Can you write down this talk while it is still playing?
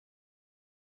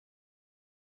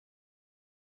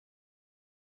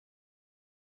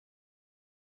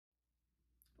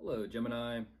Hello,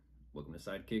 Gemini. Welcome to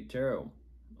Sidekick Tarot.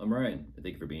 I'm Ryan, and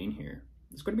thank you for being here.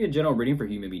 It's going to be a general reading for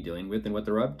who you may be dealing with and what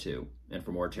they're up to. And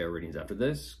for more tarot readings after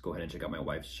this, go ahead and check out my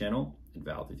wife's channel,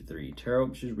 Val53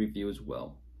 Tarot. She's review as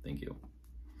well. Thank you.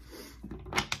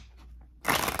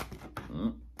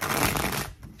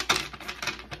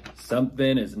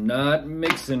 Something is not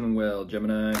mixing well,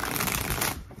 Gemini.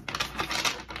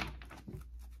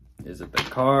 Is it the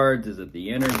cards? Is it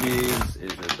the energies?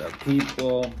 Is it the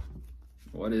people?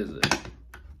 What is it?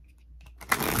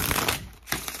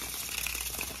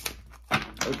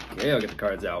 Okay, I'll get the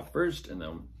cards out first and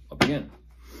then I'll begin.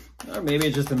 Or maybe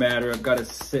it's just a matter of got to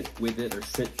sit with it or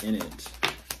sit in it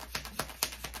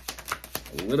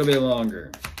a little bit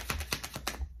longer.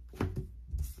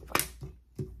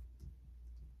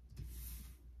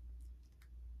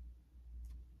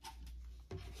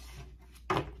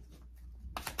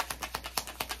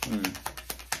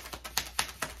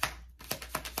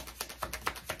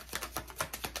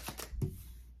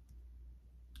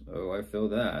 Oh, I feel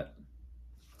that.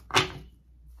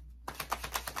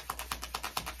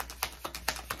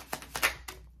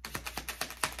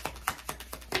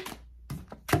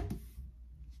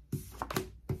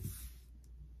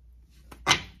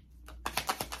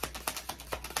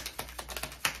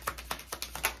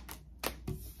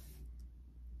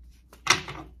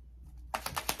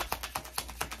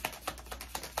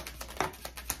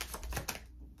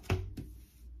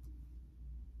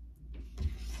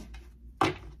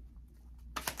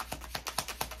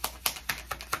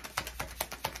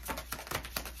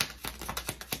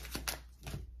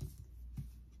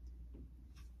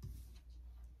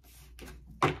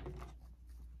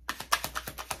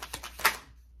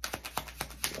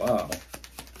 Wow.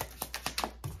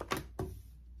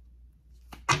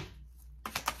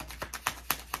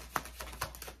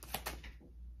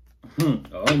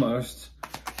 Almost.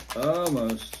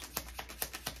 Almost.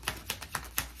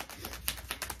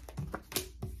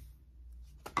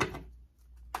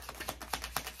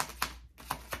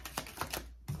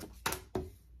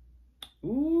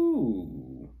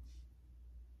 Ooh.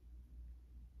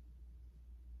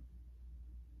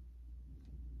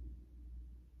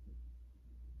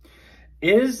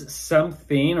 Is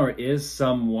something or is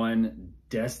someone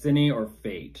destiny or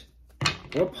fate?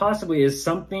 Or possibly is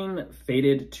something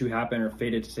fated to happen or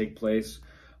fated to take place,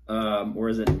 or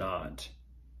is it not?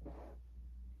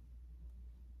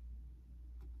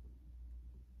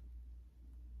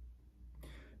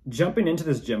 Jumping into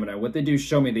this, Gemini, what they do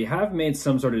show me, they have made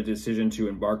some sort of decision to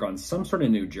embark on some sort of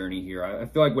new journey here. I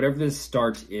feel like whatever this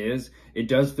start is, it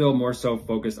does feel more so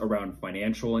focused around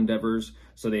financial endeavors.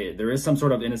 So there is some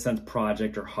sort of, in a sense,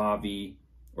 project or hobby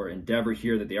or endeavor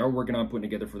here that they are working on putting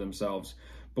together for themselves.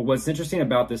 But what's interesting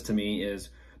about this to me is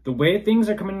the way things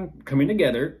are coming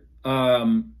together.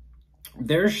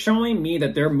 They're showing me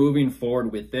that they're moving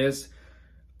forward with this.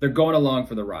 They're going along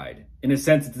for the ride. In a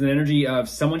sense, it's an energy of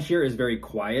someone here is very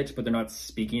quiet, but they're not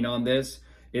speaking on this.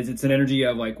 It's an energy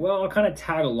of like, well, I'll kind of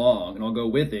tag along and I'll go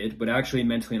with it, but actually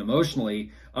mentally and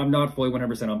emotionally, I'm not fully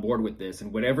 100% on board with this.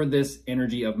 And whatever this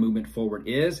energy of movement forward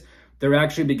is, they're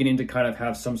actually beginning to kind of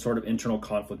have some sort of internal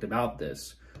conflict about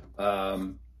this. If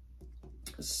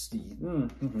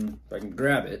I can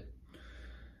grab it.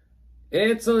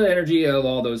 It's an energy of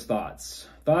all those thoughts.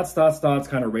 Thoughts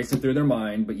kind of racing through their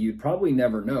mind, but you'd probably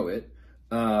never know it.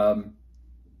 Because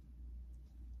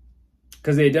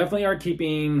they definitely are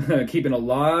keeping a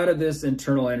lot of this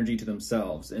internal energy to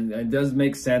themselves. And it does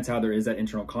make sense how there is that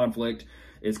internal conflict.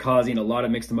 It's causing a lot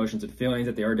of mixed emotions and feelings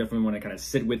that they are definitely want to kind of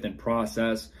sit with and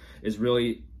process, is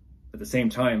really, at the same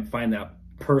time, find that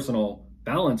personal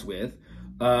balance with.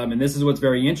 And this is what's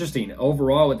very interesting.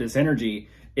 Overall, with this energy,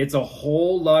 it's a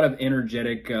whole lot of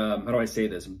energetic, how do I say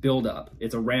this, build up.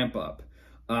 It's a ramp up.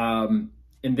 And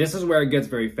this is where it gets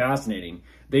very fascinating.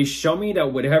 They show me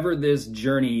that whatever this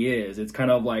journey is, it's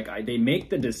kind of like they make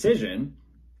the decision,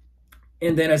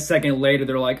 and then a second later,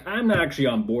 they're like, I'm not actually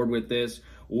on board with this.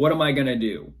 What am I going to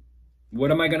do?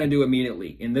 What am I going to do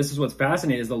immediately? And this is what's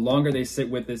fascinating, is the longer they sit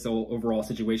with this overall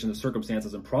situation, the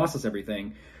circumstances, and process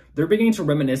everything, they're beginning to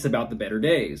reminisce about the better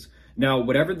days. Now,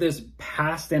 whatever this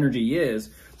past energy is,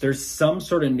 there's some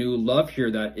sort of new love here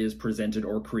that is presented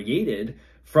or created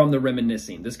from the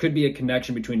reminiscing. This could be a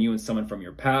connection between you and someone from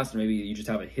your past. Maybe you just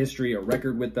have a history, a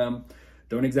record with them.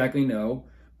 Don't exactly know.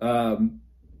 I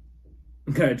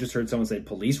just heard someone say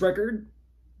police record,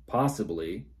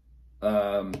 possibly.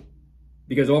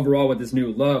 Because overall with this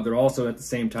new love, they're also at the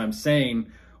same time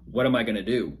saying, what am I going to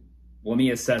do? Let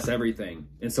me assess everything.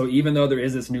 And so even though there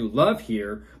is this new love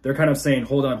here, they're kind of saying,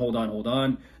 hold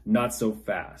on, not so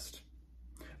fast.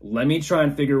 let me try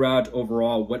and figure out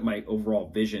overall what my overall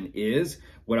vision is,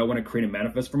 what I want to create and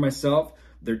manifest for myself.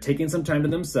 They're taking some time to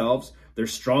themselves. They're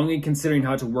strongly considering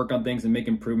how to work on things and make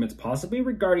improvements, possibly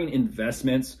regarding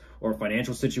investments or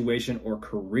financial situation or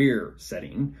career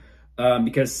setting,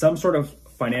 because some sort of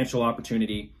financial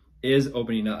opportunity is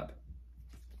opening up.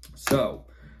 So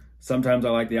sometimes I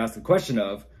like to ask the question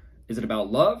of, is it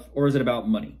about love or is it about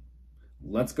money?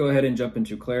 Let's go ahead and jump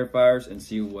into clarifiers and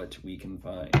see what we can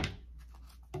find.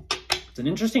 It's an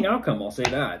interesting outcome, I'll say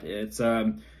that. It's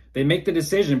they make the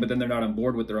decision, but then they're not on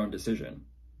board with their own decision.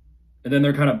 And then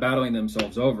they're kind of battling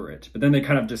themselves over it. But then they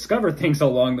kind of discover things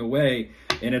along the way,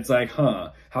 and it's like,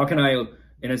 how can I,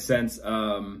 in a sense,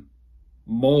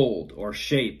 mold or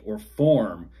shape or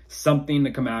form something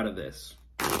to come out of this?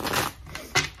 Kind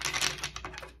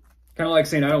of like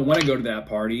saying, I don't want to go to that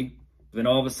party. Then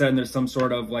all of a sudden there's some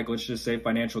sort of, like, let's just say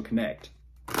financial connect.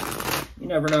 You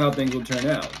never know how things will turn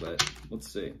out, but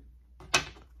let's see.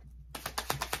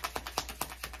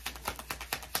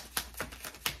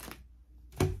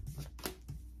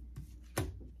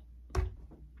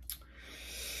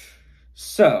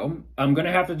 So I'm going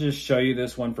to have to just show you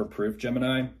this one for proof,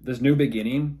 Gemini. This new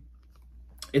beginning,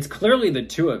 it's clearly the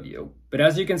two of you. But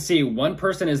as you can see, one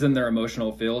person is in their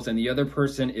emotional feels and the other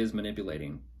person is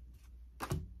manipulating.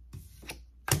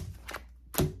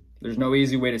 There's no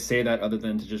easy way to say that other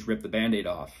than to just rip the Band-Aid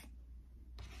off.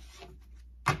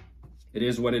 It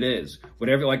is what it is.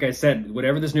 Whatever, like I said,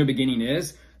 whatever this new beginning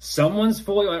is, someone's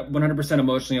fully 100%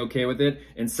 emotionally okay with it.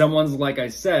 And someone's, like I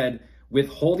said,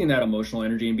 withholding that emotional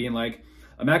energy and being like,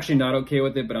 I'm actually not okay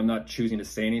with it, but I'm not choosing to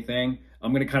say anything.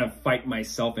 I'm going to kind of fight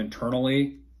myself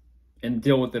internally and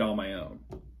deal with it on my own.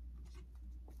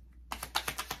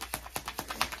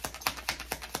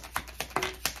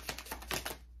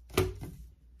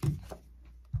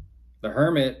 The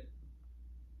Hermit,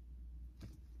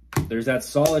 there's that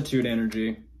solitude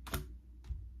energy.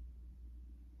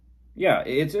 Yeah,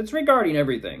 it's regarding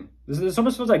everything. This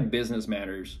almost feels like business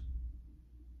matters.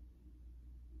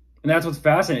 And that's what's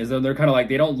fascinating, is that they're kind of like,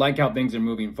 they don't like how things are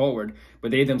moving forward,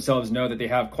 but they themselves know that they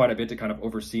have quite a bit to kind of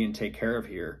oversee and take care of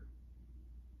here.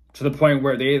 To the point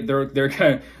where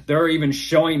they're even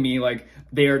showing me like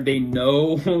they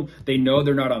know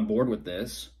they're not on board with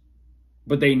this,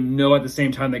 but they know at the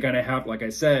same time they kind of have, like I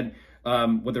said,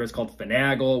 whether it's called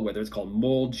finagle, whether it's called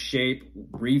mold, shape,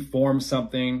 reform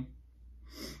something.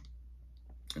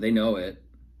 They know it.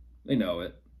 They know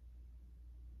it.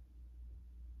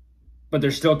 But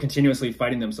they're still continuously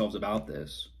fighting themselves about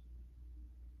this.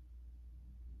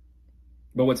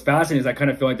 But what's fascinating is I kind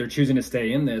of feel like they're choosing to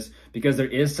stay in this because there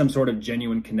is some sort of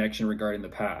genuine connection regarding the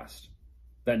past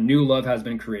that new love has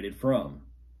been created from.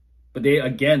 But they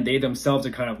themselves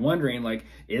are kind of wondering, like,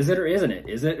 is it or isn't it?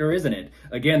 Is it or isn't it?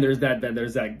 Again, there's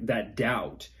that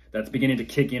doubt that's beginning to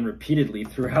kick in repeatedly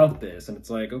throughout this. And it's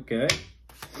like, okay.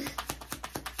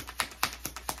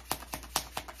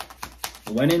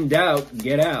 When in doubt,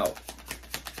 get out.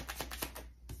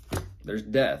 There's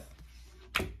death.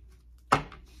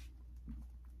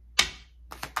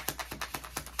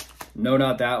 No,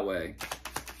 not that way.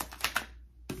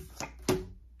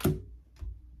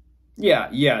 Yeah,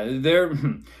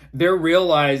 they're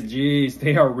realized, geez,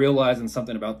 they are realizing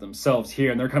something about themselves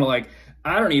here. And they're kind of like,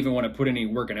 I don't even want to put any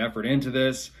work and effort into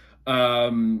this.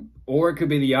 Or it could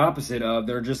be the opposite of,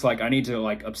 they're just like, I need to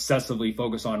like obsessively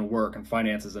focus on work and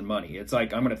finances and money. It's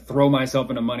like, I'm going to throw myself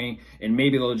into money and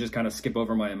maybe they'll just kind of skip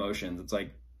over my emotions. It's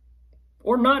like,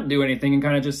 or not do anything and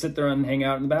kind of just sit there and hang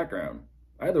out in the background.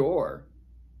 Either or.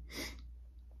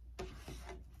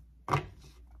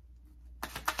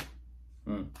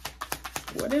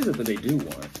 What is it that they do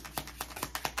want?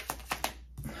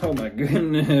 Oh my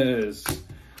goodness.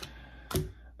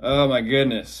 Oh my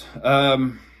goodness.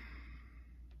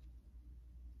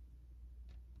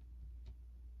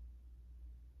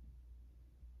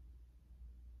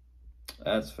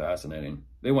 That's fascinating.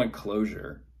 They want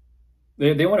closure.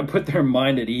 They want to put their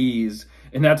mind at ease.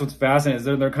 And that's what's fascinating, is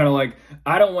they're kind of like,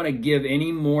 I don't want to give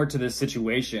any more to this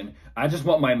situation. I just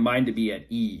want my mind to be at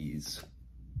ease.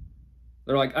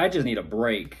 They're like, I just need a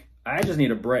break. I just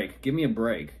need a break. Give me a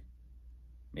break.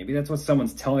 Maybe that's what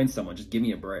someone's telling someone. Just give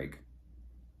me a break.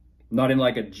 Not in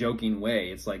like a joking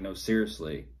way. It's like, no,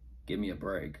 seriously, give me a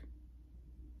break.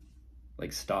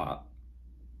 Like, stop.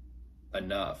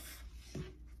 Enough.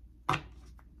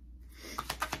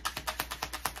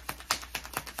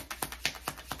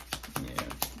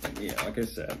 Yeah, like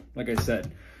I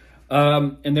said.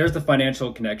 And there's the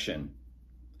financial connection.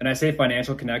 And I say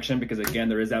financial connection because, again,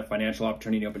 there is that financial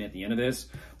opportunity opening at the end of this.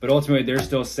 But ultimately, they're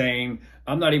still saying,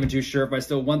 I'm not even too sure if I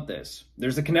still want this.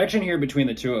 There's a connection here between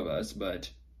the two of us, but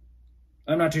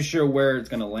I'm not too sure where it's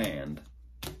going to land.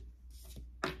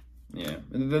 Yeah,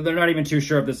 they're not even too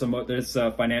sure if this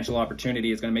financial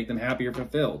opportunity is going to make them happy or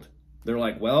fulfilled. They're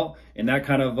like, well, and that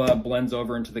kind of blends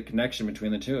over into the connection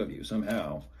between the two of you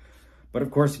somehow. But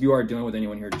of course, if you are dealing with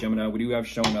anyone here, Gemini, we do have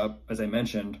shown up, as I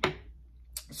mentioned,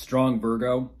 strong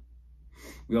Virgo.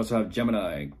 We also have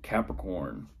Gemini,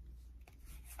 Capricorn,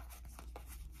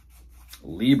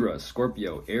 Libra,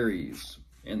 Scorpio, Aries,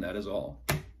 and that is all.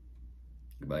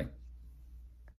 Goodbye.